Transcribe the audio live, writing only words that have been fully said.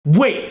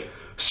Wait,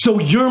 so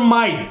you're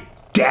my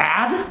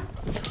dad?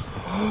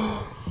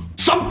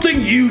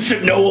 Something you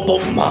should know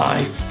about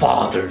my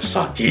father,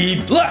 son. He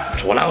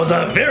left when I was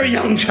a very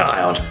young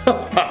child.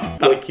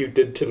 Like you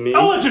did to me.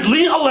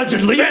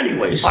 Allegedly.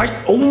 Anyways,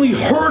 I only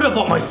heard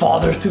about my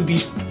father through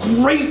these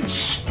great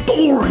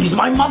stories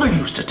my mother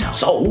used to tell.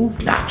 So,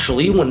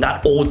 naturally, when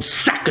that old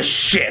sack of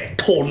shit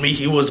told me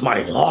he was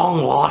my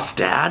long-lost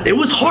dad, it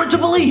was hard to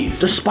believe,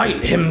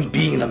 despite him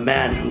being the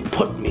man who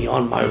put me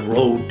on my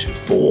road to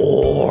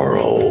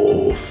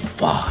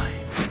 405.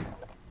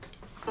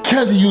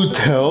 Can't you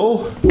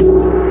tell?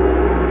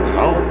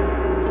 No,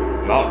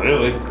 not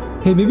really.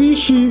 Hey, maybe you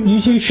should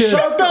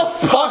Shut the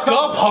fuck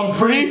up,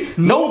 Humphrey!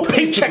 No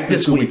paycheck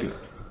this week!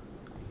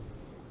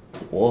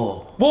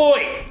 Whoa.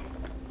 Boy!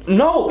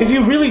 No! If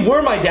you really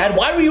were my dad,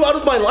 why were you out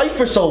of my life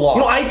for so long?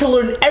 You know, I had to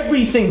learn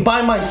everything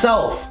by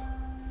myself.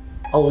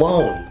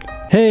 Alone.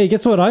 Hey,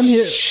 guess what? I'm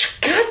here. Shh,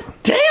 God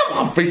damn,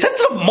 Humphrey!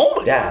 Sensitive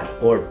moment! Dad,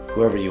 or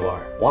whoever you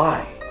are.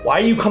 Why? Why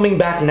are you coming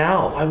back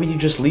now? Why would you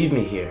just leave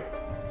me here?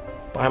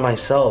 By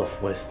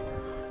myself with...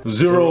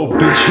 Zero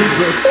bitches.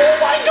 Oh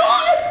my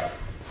god!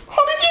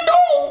 How did you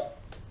know?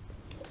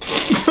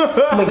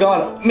 Oh my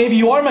god, maybe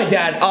you are my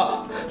dad.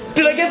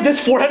 Did I get this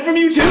forehead from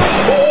you too?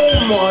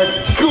 Oh my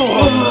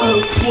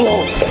god!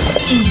 Oh,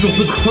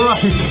 Jesus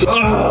Christ!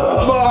 Oh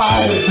my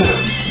god!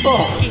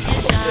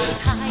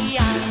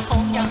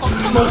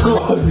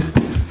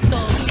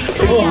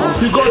 Oh,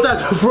 you got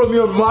that from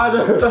your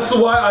mother. That's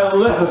why I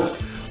left.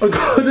 I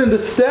couldn't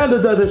understand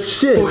that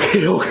shit.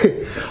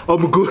 Okay.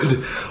 I'm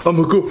good.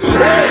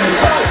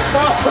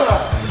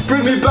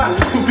 Bring me back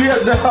to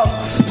Vietnam.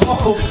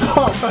 Oh,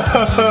 fuck.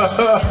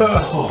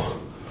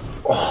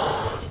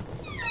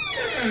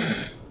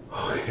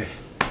 Okay.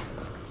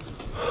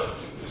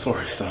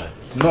 Sorry, son.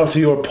 Not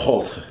your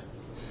fault.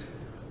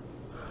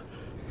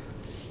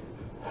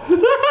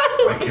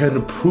 I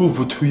can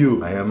prove to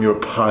you I am your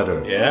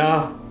father.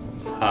 Yeah?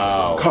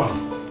 How?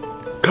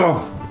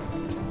 Come.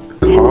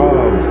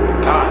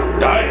 God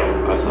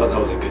damn! I thought that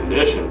was a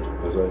condition.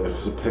 As I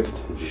expected.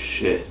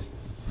 Shit.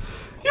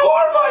 You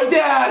are my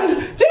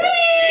dad!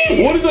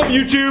 Daddy! What is up,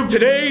 YouTube?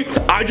 Today,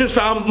 I just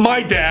found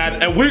my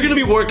dad, and we're gonna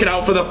be working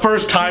out for the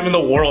first time in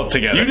the world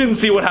together. You didn't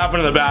see what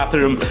happened in the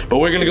bathroom, but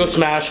we're gonna go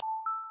smash.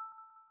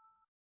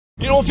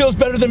 You know what feels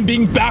better than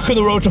being back on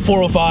the road to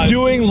 405?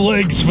 Doing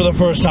legs for the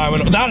first time,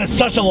 and that is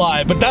such a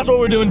lie, but that's what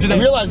we're doing today. I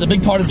realized a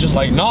big part of just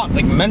not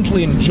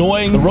mentally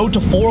enjoying the road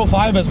to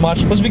 405 as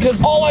much was because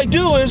all I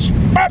do is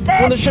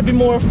when there should be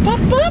more of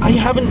I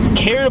haven't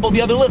cared about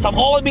the other lifts.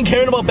 All I've been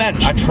caring about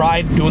bench. I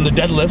tried doing the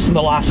deadlifts in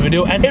the last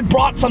video, and it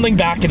brought something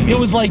back in me. It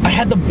was like I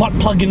had the butt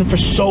plug in for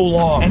so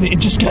long, and it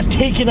just got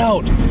taken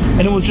out,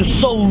 and it was just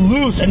so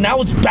loose, and now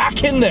it's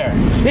back in there.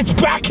 It's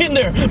back in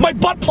there. My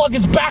butt plug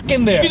is back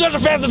in there. If you guys are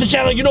fans of the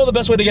channel, you know the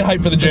best way to get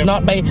hyped for the gym. It's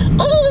not by,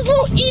 oh, this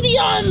little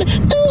idiot,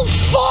 oh,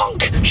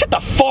 funk. Shut the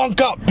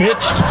funk up,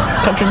 bitch.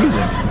 Country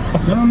music.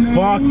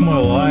 Fuck my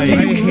life.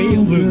 I hate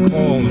Luke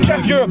Combs.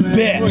 Jeff, you're a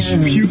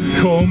bitch.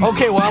 Puke Combs.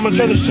 Okay, well, I'm gonna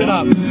turn this shit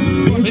up.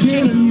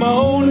 Bitchin'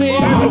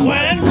 moaning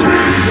when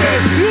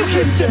you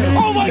can say,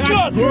 oh my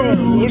god,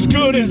 what's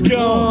good is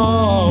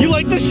gone. You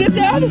like this shit,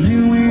 Dad? Of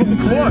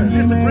course.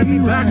 This will bring me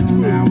back to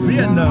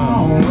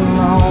Vietnam.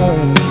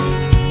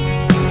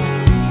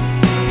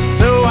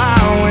 So I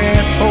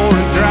went for a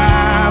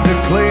drive to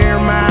clear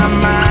my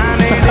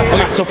mind.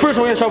 Okay, so first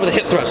we're gonna start with a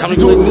hip thrust. How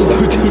many You plates?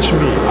 don't need to teach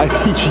me. I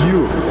teach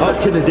you.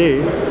 Back in the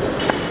day,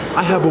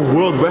 I have a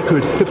world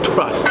record hip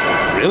thrust.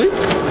 Really?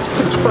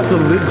 Hip thrust a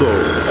Lizzo. Oh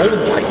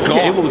my god.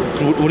 Okay, well,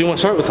 what do you want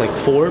to start with? Like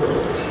 4,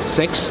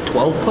 6,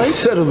 12 I plates?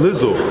 said a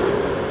Lizzo.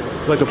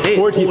 Like a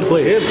 40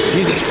 plates.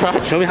 Jesus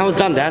Christ. Show me how it's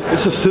done, Dad.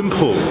 This is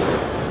simple.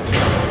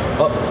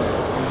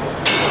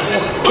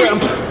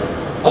 Cramp.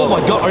 Oh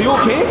my god, are you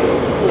okay?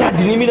 Dad,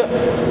 do you need me to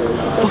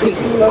fucking...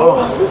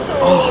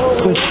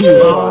 So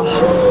cute.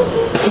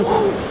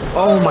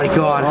 Oh my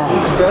god.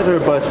 It's better,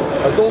 but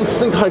I don't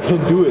think I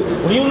can do it.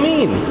 What do you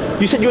mean?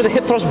 You said you were the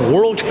hip thrust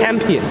world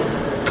champion.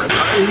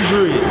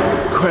 Injury.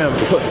 Cramp.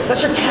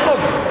 That's your calf.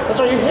 That's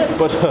not your hip.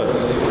 But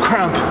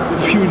cramp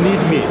if you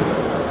need me.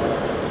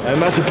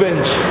 I'm at the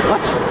bench.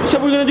 What? You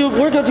said we were gonna do a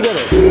workout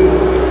together.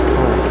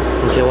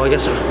 Okay, well I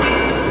guess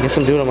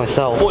I'm doing it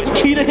myself. Boy, it's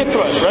key to hip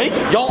thrust, right?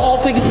 Y'all all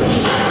think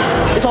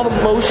it's all the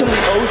motion of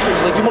the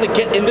ocean. Like you want to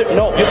get in there.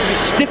 No, you have to be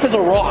stiff as a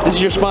rock. This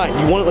is your spine.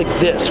 You want it like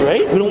this,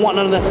 right? We don't want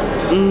none of that.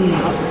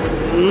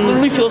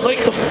 Literally feels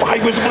like the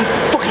fibers of my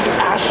fucking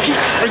ass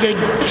cheeks are getting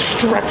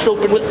stretched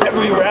open with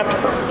every rep.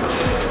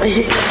 I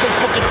hate it so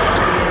fucking.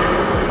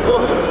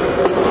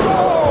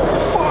 Oh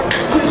fuck!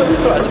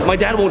 My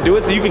dad won't do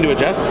it, so you can do it,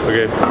 Jeff.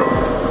 Okay. Oh,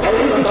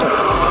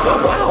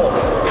 wow.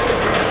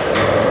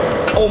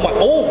 Oh my,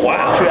 oh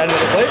wow. Should we add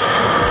another plate?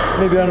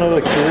 Maybe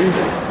another 3.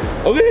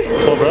 Okay.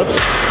 12 reps?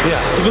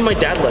 Yeah. Even my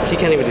dad left. He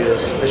can't even do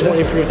this. I just want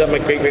to prove that my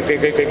great.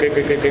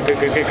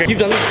 You've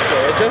done this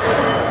before, right, Jeff?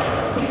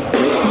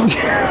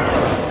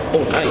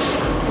 Oh, nice.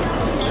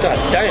 God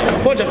damn.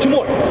 Come on, Jeff. 2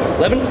 more.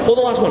 11. Hold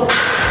the last one.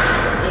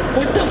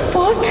 What the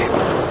fuck?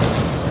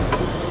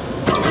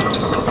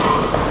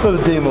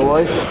 Another day in my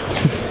life.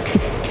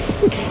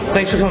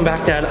 thanks for coming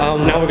back, Dad.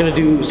 Now we're gonna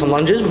do some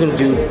lunges. We're gonna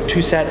do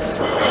 2 sets.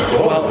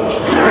 Well,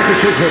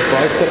 This was a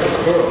bicep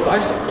curl.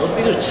 bicep.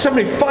 These are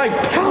 75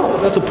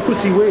 pounds. That's a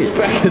pussy weight.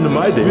 Back in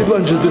my day, we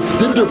lunges the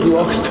cinder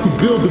blocks to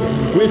build the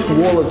Great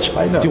Wall of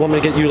China. Do you want me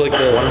to get you like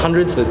the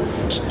 100s, the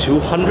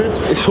 200s?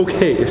 It's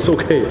okay, it's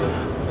okay.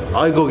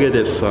 I go get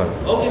it, son.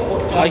 Okay,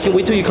 well, I can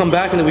wait till you come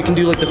back and then we can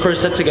do like the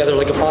first set together,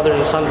 like a father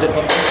and a son did. Is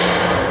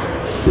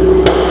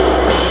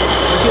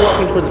he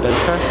walking toward the bench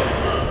press?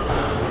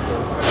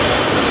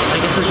 I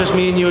guess it's just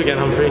me and you again,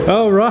 Humphrey.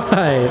 All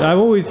right, I'm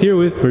always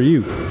here for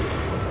you.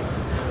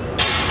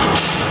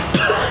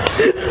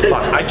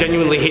 But I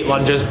genuinely hate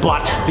lunges,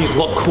 but these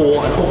look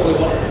cool and hopefully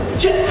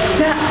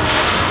Dad!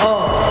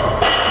 Oh.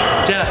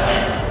 Dad.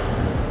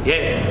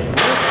 Yeah.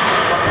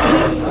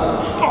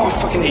 Oh, I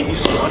fucking hate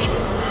these so much.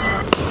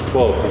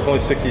 Whoa, there's only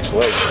 6 each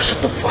leg.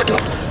 Shut the fuck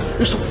up.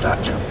 You're so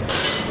fat, Jeff.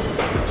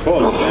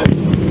 Whoa,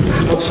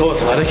 I'm so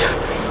athletic.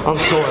 I'm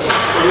so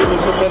athletic. You're the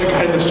most athletic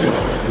guy in this gym.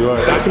 you are.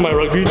 Back in my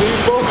rugby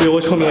days, bro, they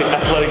always call me like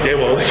athletic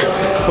Damo. Like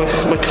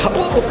my cup.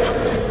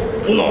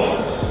 Uno.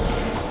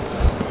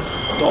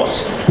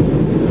 Dos.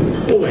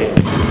 Boy.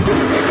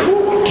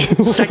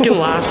 Second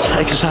last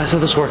exercise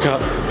of this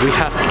workout. We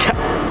have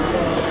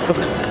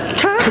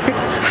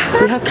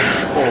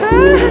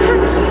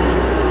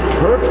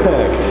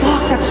Perfect.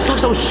 Fuck, that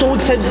sucks. I was so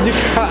excited to do.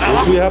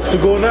 Guess we have to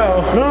go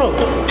now. No.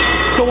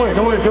 Don't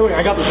worry.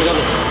 I got this.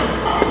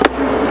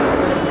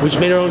 We just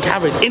made our own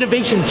calories.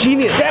 Innovation,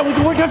 genius. Yeah, we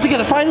can work out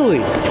together finally.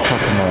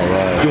 Fucking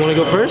alright. Do you want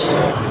to go first?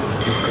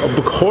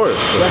 Of course.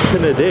 Back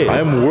in the day, I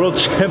am world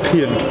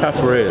champion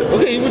calf raise.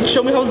 Okay, you would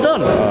show me how it's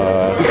done.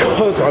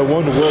 Because I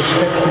won the world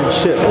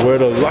championship. I wear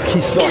the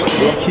lucky socks,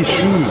 lucky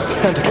shoes.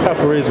 Can't calf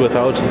raise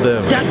without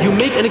them. Dad, you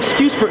make an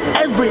excuse for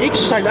every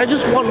exercise. I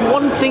just want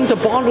one thing to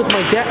bond with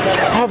my dad.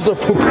 Calves are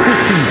for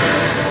pussies.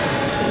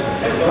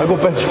 I go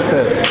bench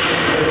press.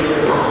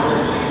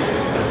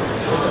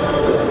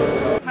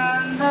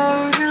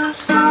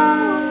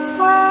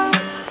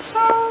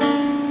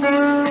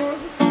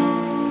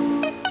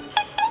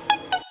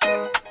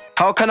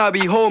 How can I be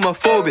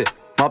homophobic?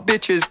 My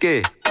bitch is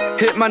gay.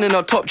 Hit man in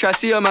a top try,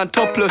 see a man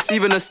topless,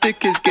 even a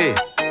stick is gay.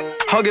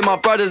 Hugging my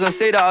brothers and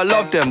say that I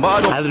love them, but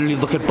I don't. I literally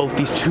look at both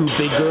these 2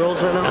 big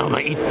girls right now. I'm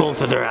gonna eat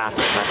both of their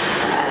asses.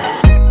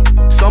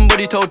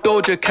 Somebody told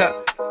Doja Cat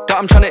that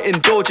I'm trying to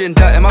indulge in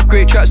that. In my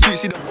great tracksuit,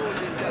 see the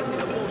motion cat, see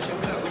the motion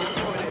cat. When you're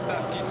throwing it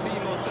back, these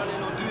females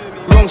planning on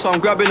doing me wrong, so I'm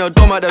grabbing a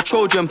dome at the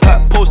Trojan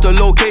pack. Post a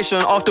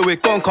location after we're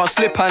gone, can't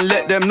slip and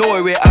let them know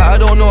where we're at. I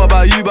don't know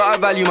about you, but I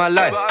value my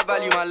life.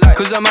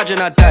 Cause imagine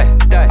I die,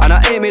 and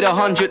I ain't made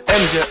 100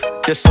 M's yet.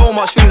 There's so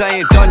much things I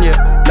ain't done yet,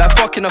 like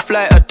fucking a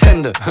flight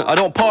attendant. I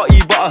don't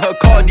party, but I heard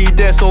Cardi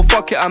there, so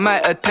fuck it, I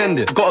might attend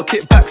it. Gotta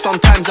kick back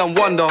sometimes and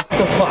wonder. What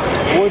the fuck?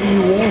 What do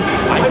you want?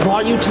 I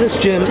brought you to this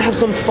gym to have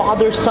some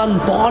father-son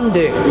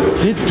bonding.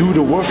 We did do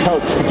the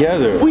workout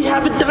together. We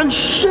haven't done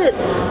shit.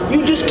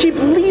 You just keep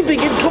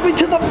leaving and coming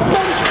to the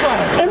bench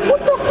press. And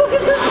what the fuck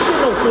is this? This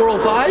ain't no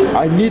 405.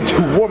 I need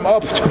to warm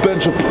up to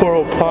bench a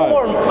 405.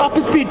 Warm up,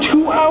 it's been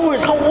 2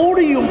 hours. How old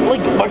are you?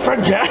 Like my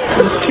friend Jack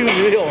is too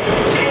real.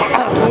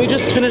 Can we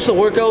just finish the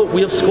workout?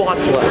 We have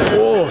squats left.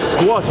 Oh,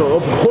 squat,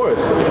 of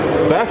course.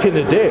 Back in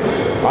the day,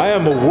 I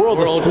am a world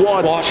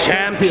squat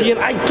champion.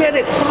 I get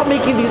it. Stop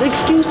making these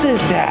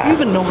excuses, Dad. You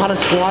even know how to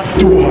squat?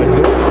 Do I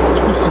know how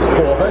to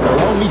squat?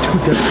 Allow me to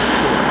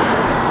demonstrate.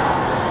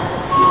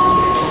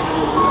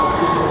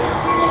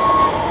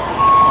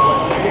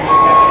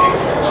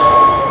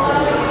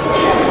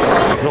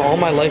 All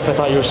my life I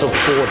thought you were so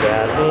cool,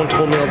 Dad. No one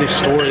told me all these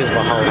stories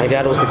about how my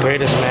dad was the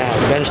greatest man.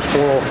 Benched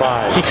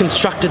 405. He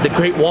constructed the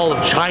Great Wall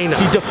of China.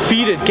 He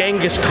defeated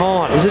Genghis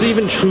Khan. Is it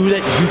even true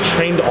that you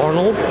trained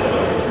Arnold?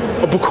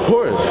 Of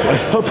course. I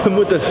helped him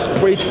with the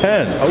spray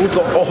tan. I was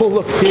all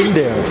up in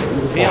there.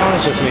 Be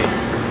honest with me.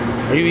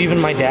 Are you even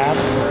my dad?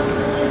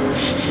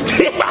 Do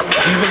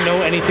you even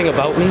know anything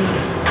about me?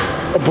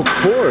 Of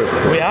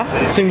course. Oh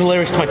yeah? Sing the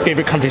lyrics to my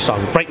favorite country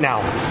song right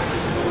now.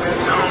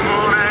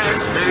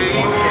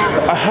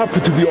 I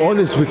happen to be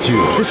honest with you.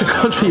 This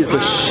country is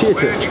a shit.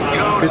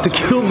 It's to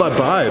kill my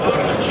vibe.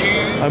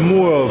 I'm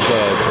more of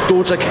a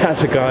Doja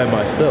Cat guy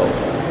myself.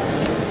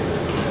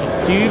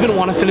 Do you even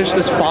want to finish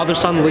this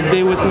father-son leg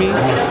day with me?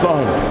 My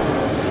son.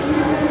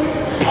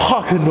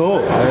 Fuck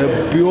no.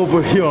 I'll be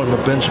over here on the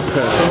bench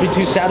press. Don't be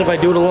too sad if I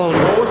do it alone.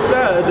 Oh,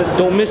 sad.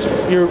 Don't miss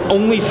your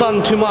only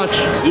son too much.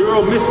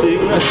 0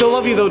 missing. I still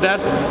love you though,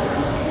 Dad.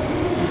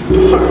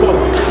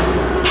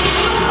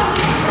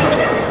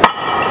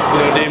 You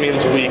know,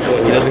 Damien's weak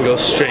when he doesn't go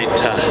straight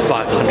to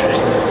 500.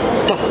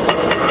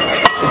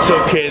 It's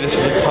okay, this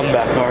is a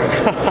comeback arc.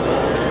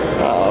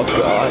 Oh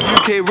god.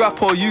 UK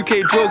rapper,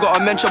 UK droga, I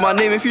mention my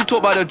name if you talk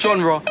about the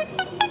genre.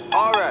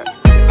 Alright.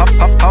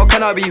 How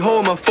can I be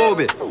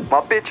homophobic?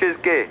 My bitch is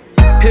gay.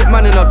 Hit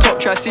man in a top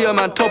try, see a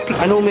man top.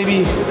 I know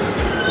maybe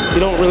you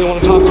don't really want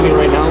to talk to me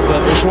right now, but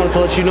I just wanted to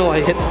let you know I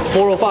hit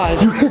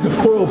 405. You hit the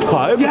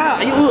 405?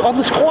 Yeah, on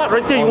the squat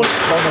right there. You want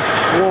on the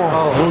squat?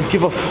 I don't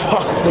give a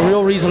fuck. The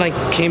real reason I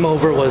came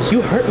over was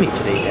you hurt me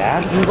today,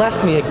 Dad. You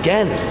left me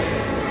again.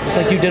 just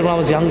like you did when I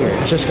was younger.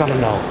 You just gotta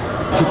know.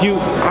 Did you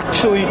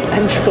actually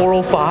bench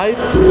 405?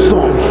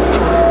 Son,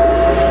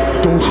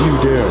 don't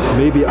you dare.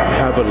 Maybe I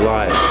have a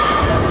lie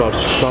about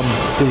some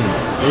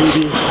things.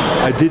 Maybe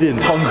I didn't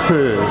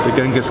conquer the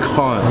Genghis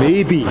Khan.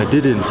 Maybe I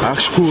didn't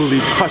actually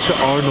touch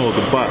Arnold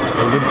butt.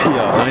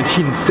 Olympia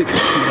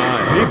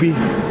 1969. Maybe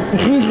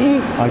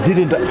I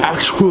didn't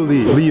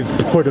actually leave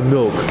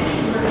Portamilk.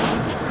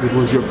 It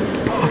was your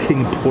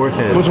fucking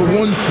forehead. But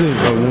one thing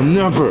I will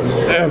never,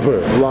 ever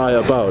lie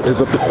about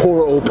is a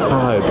poor old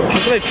pipe. How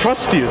can I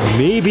trust you?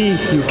 Maybe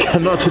you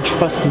cannot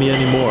trust me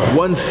anymore.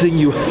 One thing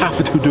you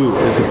have to do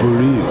is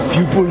believe. If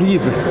you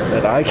believe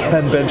that I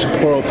can bench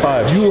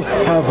 405, you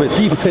have it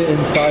deep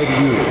inside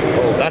you.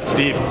 Oh, that's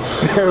deep.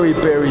 Very,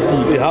 very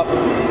deep. Yep.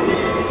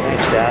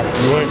 Thanks,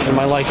 Dad. You weren't in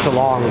my life for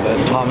long, but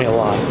it taught me a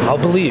lot. I'll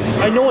believe.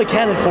 I know I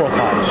can at 405.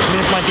 I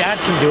mean, if my dad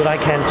can do it, I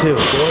can too. You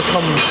wanna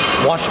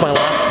come watch my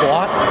last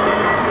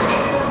squat?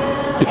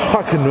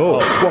 Fuck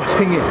no.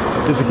 Squatting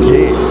is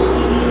gay.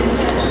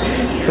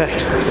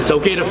 Thanks. It's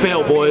okay to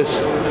fail,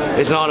 boys.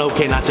 It's not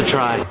okay not to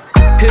try.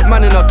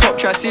 Hitman in a top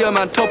try, see a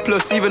man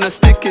topless, even a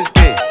stick is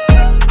gay.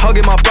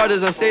 Hugging my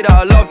brothers and say that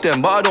I love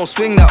them, but I don't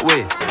swing that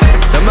way.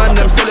 The man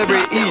them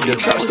celebrate Eid, the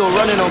trap still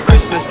running on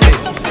Christmas Day.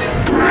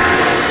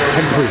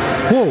 Humphrey,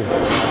 Whoa,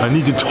 I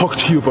need to talk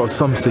to you about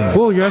something.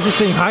 whoa, you're actually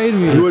saying hi to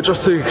me. You were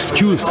just an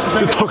excuse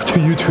to talk to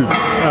YouTube.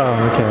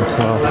 Oh, okay,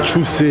 well. The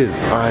truth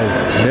is, I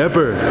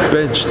never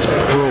benched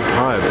pro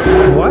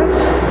pipe.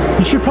 What?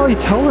 You should probably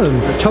tell him.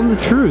 Tell him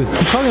the truth.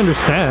 He probably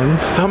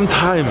understands.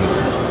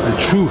 Sometimes the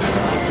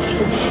truth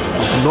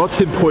is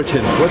not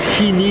important. What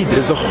he needs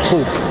is a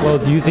hope. Well,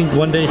 do you think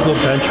one day he'll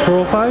bench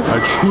 405?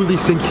 I truly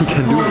think he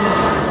can do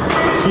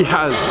it. He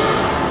has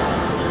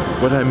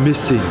what I'm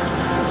missing.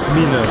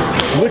 Mina,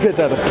 look at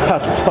that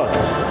pat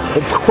putt.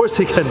 Of course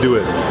he can do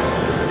it.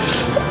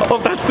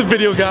 Oh, that's the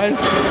video, guys.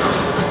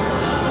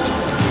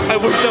 I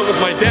worked out with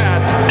my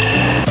dad.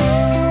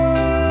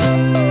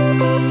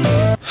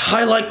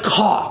 I like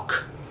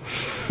cock.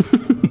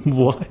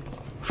 What?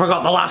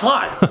 Forgot the last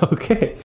line. Okay.